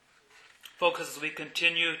focus as we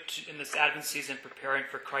continue in this Advent season preparing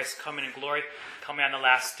for Christ's coming in glory, coming on the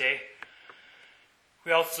last day.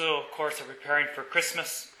 We also, of course, are preparing for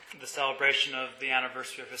Christmas, the celebration of the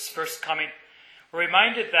anniversary of his first coming. We're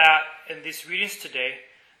reminded that in these readings today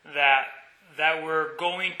that we're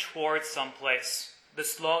going towards some place.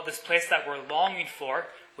 This place that we're longing for,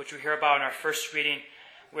 which we hear about in our first reading,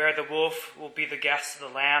 where the wolf will be the guest of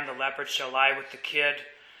the lamb, the leopard shall lie with the kid,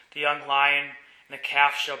 the young lion and the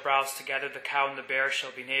calf shall browse together, the cow and the bear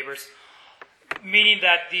shall be neighbors. Meaning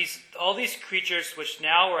that all these creatures which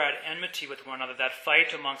now are at enmity with one another, that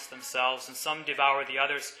fight amongst themselves and some devour the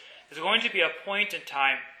others, there's going to be a point in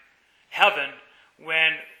time, heaven,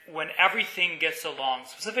 when everything gets along,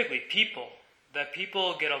 specifically people, that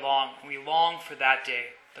people get along, and we long for that day,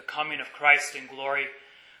 the coming of Christ in glory,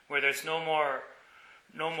 where there's no more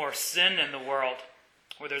sin in the world,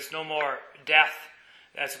 where there's no more death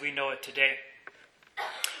as we know it today.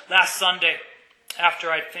 Last Sunday,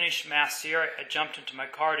 after I'd finished Mass here, I jumped into my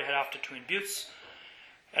car to head off to Twin Buttes,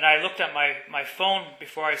 and I looked at my phone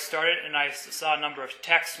before I started, and I saw a number of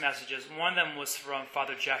text messages. One of them was from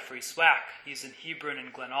Father Jeffrey Swack. He's in Hebron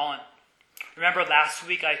in Glen Ullin. Remember last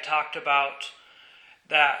week I talked about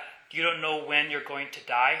that you don't know when you're going to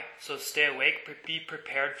die, so stay awake, be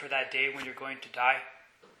prepared for that day when you're going to die.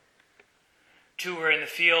 2 were in the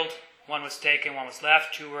field, 1 was taken, 1 was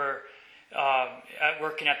left. 2 were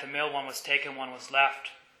working at the mill, 1 was taken, 1 was left.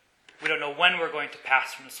 We don't know when we're going to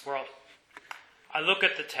pass from this world. I look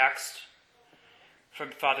at the text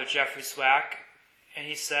from Father Jeffrey Swack, and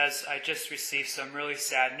he says, I just received some really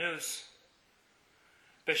sad news.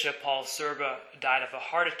 Bishop Paul Serba died of a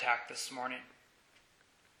heart attack this morning.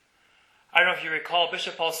 I don't know if you recall,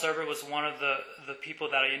 Bishop Paul Serba was one of the people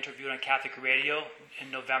that I interviewed on Catholic Radio in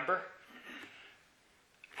November.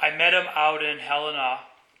 I met him out in Helena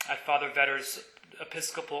at Father Vedder's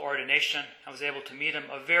Episcopal ordination. I was able to meet him,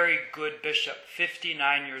 a very good bishop,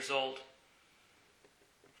 59 years old.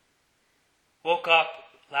 Woke up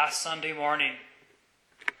last Sunday morning,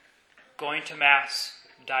 going to Mass,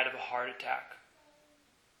 died of a heart attack.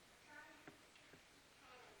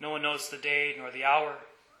 No one knows the day nor the hour.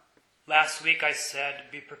 Last week I said,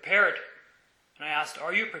 be prepared. And I asked,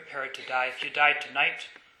 are you prepared to die? If you died tonight,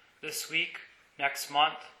 this week, next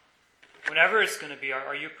month, whenever it's going to be,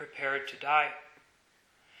 are you prepared to die?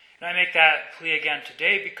 And I make that plea again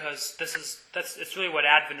today because it's really what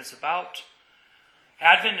Advent is about.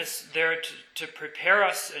 Advent is there to prepare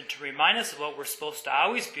us and to remind us of what we're supposed to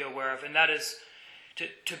always be aware of, and that is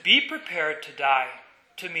to be prepared to die,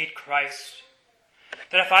 to meet Christ.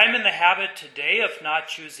 That if I'm in the habit today of not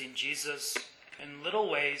choosing Jesus in little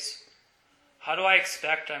ways, how do I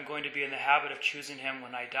expect I'm going to be in the habit of choosing him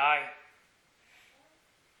when I die?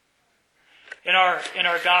 In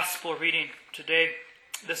our gospel reading today,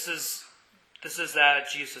 this is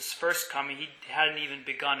Jesus' first coming. He hadn't even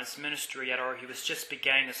begun his ministry yet, or he was just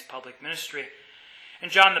beginning his public ministry.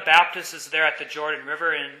 And John the Baptist is there at the Jordan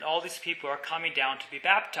River, and all these people are coming down to be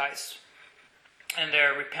baptized. And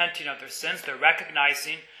they're repenting of their sins. They're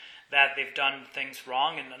recognizing that they've done things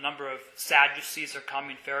wrong, and a number of Sadducees are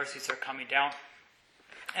coming, Pharisees are coming down.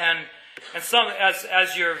 And some,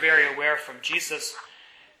 as you're very aware from Jesus,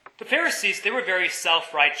 the Pharisees, they were very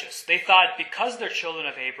self-righteous. They thought because they're children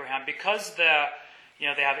of Abraham, because they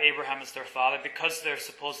have Abraham as their father, because they're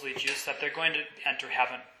supposedly Jews, that they're going to enter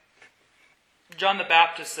heaven. John the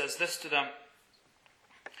Baptist says this to them,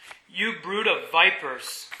 you brood of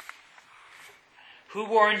vipers, who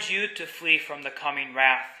warned you to flee from the coming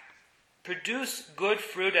wrath? Produce good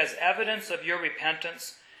fruit as evidence of your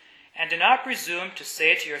repentance, and do not presume to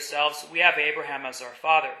say to yourselves, we have Abraham as our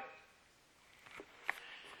father.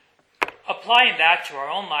 Applying that to our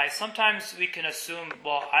own lives, sometimes we can assume,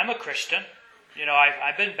 well, I'm a Christian.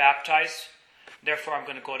 I've been baptized, therefore I'm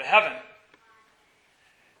going to go to heaven.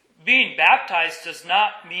 Being baptized does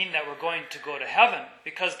not mean that we're going to go to heaven,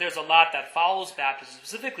 because there's a lot that follows baptism,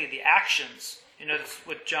 specifically the actions. That's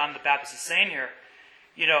what John the Baptist is saying here.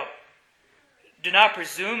 Do not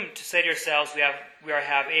presume to say to yourselves, we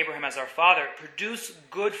have Abraham as our father. Produce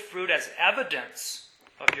good fruit as evidence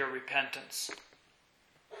of your repentance.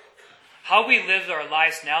 How we live our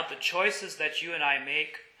lives now, the choices that you and I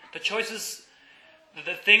make, the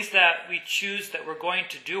things that we choose that we're going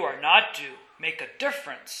to do or not do, make a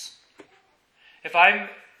difference. If I'm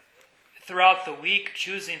throughout the week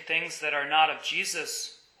choosing things that are not of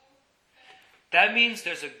Jesus, that means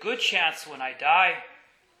there's a good chance when I die,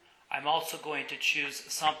 I'm also going to choose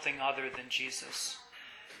something other than Jesus.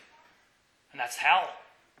 And that's hell.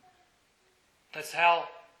 That's hell.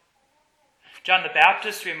 John the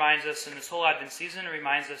Baptist reminds us in this whole Advent season,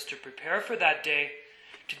 reminds us to prepare for that day,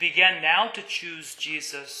 to begin now to choose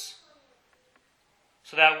Jesus,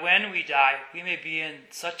 so that when we die, we may be in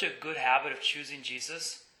such a good habit of choosing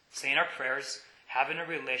Jesus, saying our prayers, having a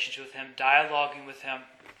relationship with him, dialoguing with him,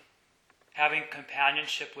 having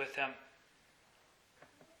companionship with him.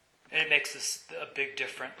 And it makes this a big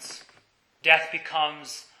difference. Death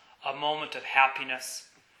becomes a moment of happiness,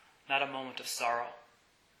 not a moment of sorrow.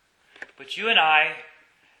 But you and I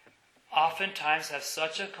oftentimes have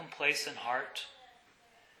such a complacent heart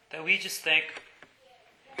that we just think,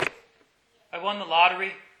 I won the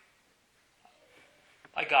lottery,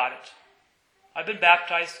 I got it. I've been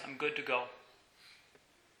baptized, I'm good to go.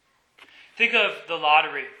 Think of the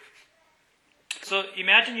lottery. So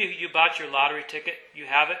imagine you bought your lottery ticket, you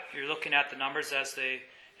have it, you're looking at the numbers as they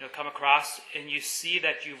come across, and you see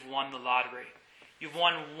that you've won the lottery. You've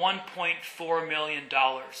won $1.4 million.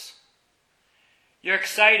 You're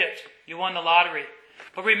excited, you won the lottery.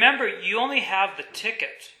 But remember, you only have the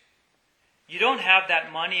ticket. You don't have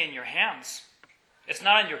that money in your hands. It's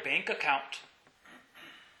not in your bank account.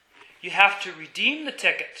 You have to redeem the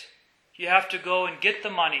ticket. You have to go and get the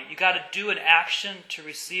money. You got to do an action to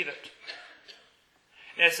receive it.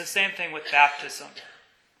 And it's the same thing with baptism.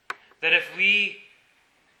 That if we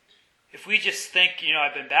just think,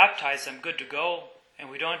 I've been baptized, I'm good to go, and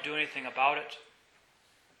we don't do anything about it,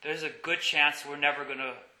 there's a good chance we're never going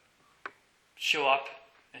to show up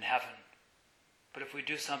in heaven. But if we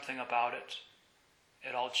do something about it,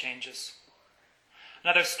 it all changes.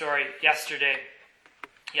 Another story, yesterday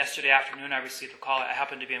afternoon I received a call. I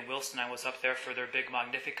happened to be in Wilson. I was up there for their big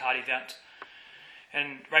Magnificat event.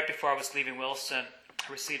 And right before I was leaving Wilson,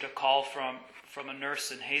 I received a call from a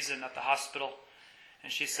nurse in Hazen at the hospital.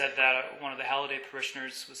 And she said that one of the Holiday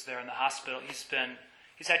parishioners was there in the hospital.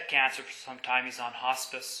 He's had cancer for some time. He's on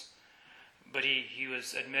hospice. But he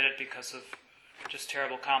was admitted because of just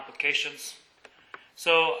terrible complications.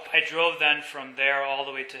 So I drove then from there all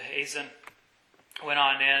the way to Hazen. Went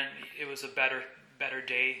on in. It was a better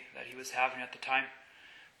day that he was having at the time.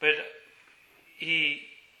 But he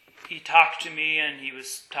talked to me, and he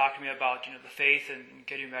was talking to me about the faith and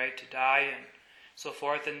getting ready to die and so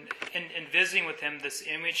forth. And in visiting with him, this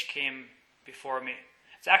image came before me.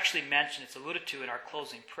 It's actually mentioned, it's alluded to in our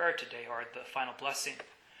closing prayer today, or the final blessing.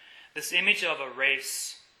 This image of a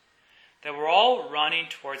race that we're all running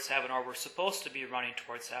towards heaven, or we're supposed to be running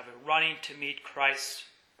towards heaven, running to meet Christ.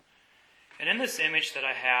 And in this image that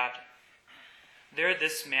I had, there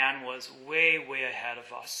this man was way, way ahead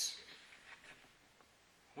of us.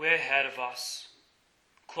 Way ahead of us,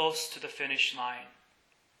 close to the finish line.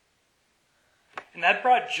 And that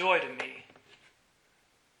brought joy to me.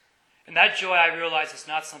 And that joy, I realize, is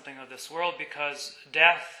not something of this world, because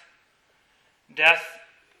death,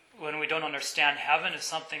 when we don't understand heaven, is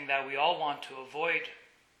something that we all want to avoid.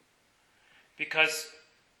 Because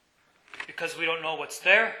we don't know what's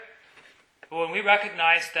there. But when we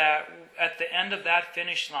recognize that at the end of that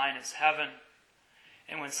finish line is heaven,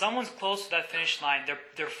 and when someone's close to that finish line,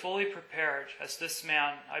 they're fully prepared, as this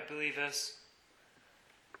man, I believe, is,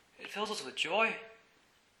 it fills us with joy.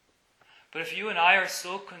 But if you and I are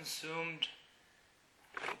so consumed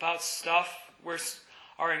about stuff,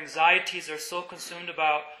 our anxieties are so consumed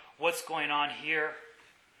about what's going on here,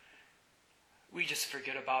 we just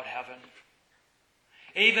forget about heaven.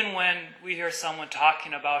 Even when we hear someone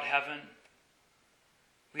talking about heaven,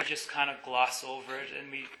 we just kind of gloss over it,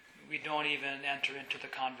 and we don't even enter into the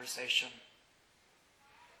conversation.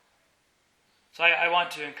 So I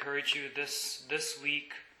want to encourage you this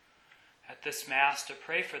week at this Mass to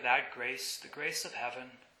pray for that grace, the grace of heaven.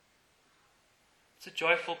 It's a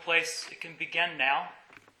joyful place. It can begin now.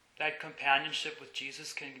 That companionship with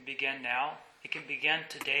Jesus can begin now. It can begin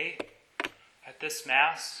today at this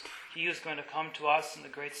Mass. He is going to come to us in the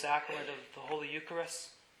great sacrament of the Holy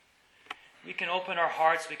Eucharist. We can open our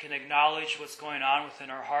hearts. We can acknowledge what's going on within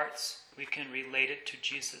our hearts. We can relate it to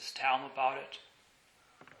Jesus. Tell him about it.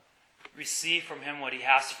 Receive from him what he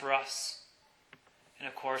has for us. And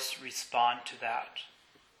of course, respond to that.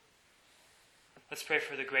 Let's pray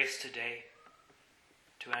for the grace today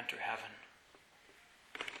to enter heaven.